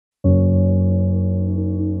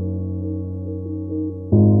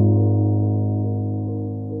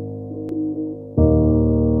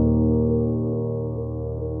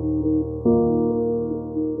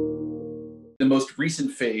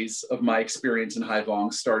recent phase of my experience in Hy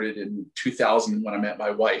Vong started in 2000 when I met my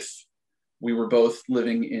wife. We were both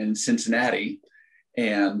living in Cincinnati,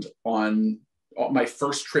 and on my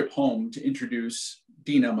first trip home to introduce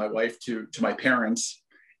Dina, my wife, to my parents,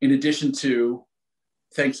 in addition to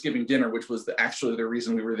Thanksgiving dinner, which was actually the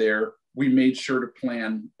reason we were there, we made sure to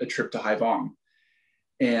plan a trip to Hy Vong.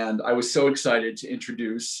 And I was so excited to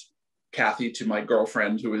introduce Kathy to my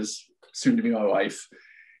girlfriend, who is soon to be my wife.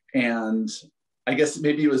 And I guess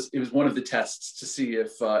maybe it was one of the tests to see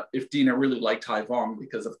if Dina really liked Hy Vong,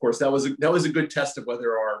 because of course that was a good test of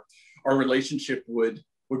whether our relationship would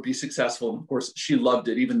be successful. And of course she loved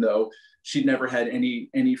it, even though she'd never had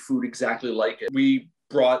any food exactly like it. We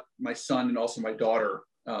brought my son and also my daughter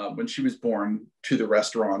when she was born to the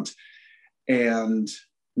restaurant. And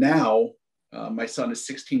now my son is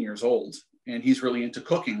 16 years old and he's really into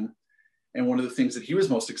cooking. And one of the things that he was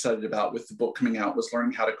most excited about with the book coming out was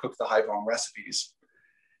learning how to cook the Hy Vong recipes.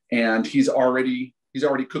 And he's already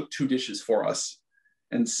cooked 2 dishes for us.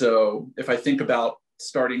 And so if I think about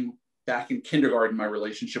starting back in kindergarten, my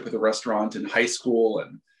relationship with a restaurant, in high school,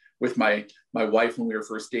 and with my wife when we were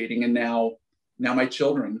first dating, and now my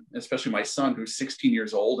children, especially my son, who's 16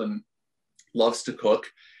 years old and loves to cook,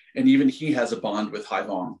 and even he has a bond with Hy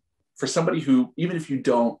Vong. For somebody who, even if you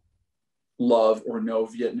don't love or know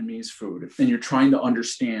Vietnamese food, and you're trying to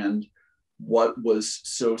understand what was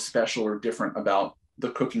so special or different about the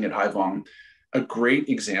cooking at Hy Vong, a great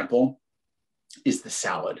example is the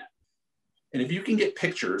salad. And if you can get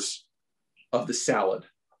pictures of the salad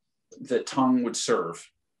that Tung would serve,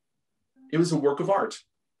 it was a work of art.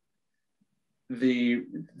 The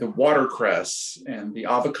watercress and the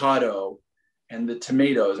avocado and the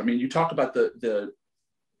tomatoes. I mean, you talk about the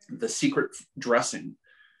secret dressing,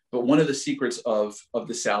 but one of the secrets of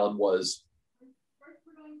the salad was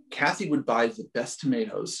Kathy would buy the best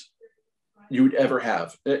tomatoes you would ever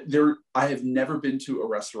have. I have never been to a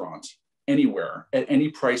restaurant anywhere at any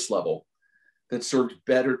price level that served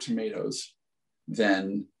better tomatoes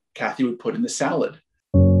than Kathy would put in the salad.